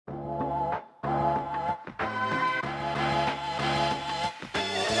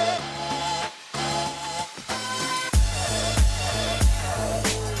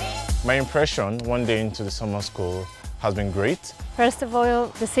My impression one day into the summer school has been great. First of all,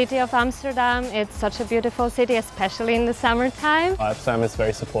 the city of Amsterdam, it's such a beautiful city, especially in the summertime. Amsterdam is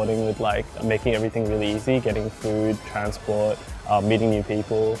very supporting with making everything really easy, getting food, transport, meeting new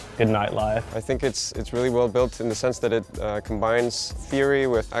people, good nightlife. I think it's really well built in the sense that it combines theory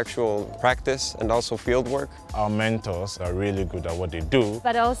with actual practice and also field work. Our mentors are really good at what they do.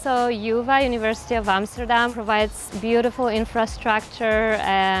 But also UVA, University of Amsterdam, provides beautiful infrastructure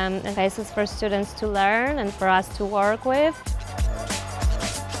and places for students to learn and for us to work with.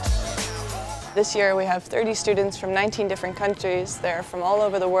 This year we have 30 students from 19 different countries. They're from all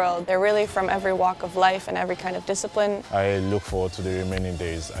over the world. They're really from every walk of life and every kind of discipline. I look forward to the remaining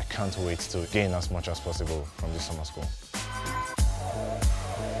days. I can't wait to gain as much as possible from this summer school.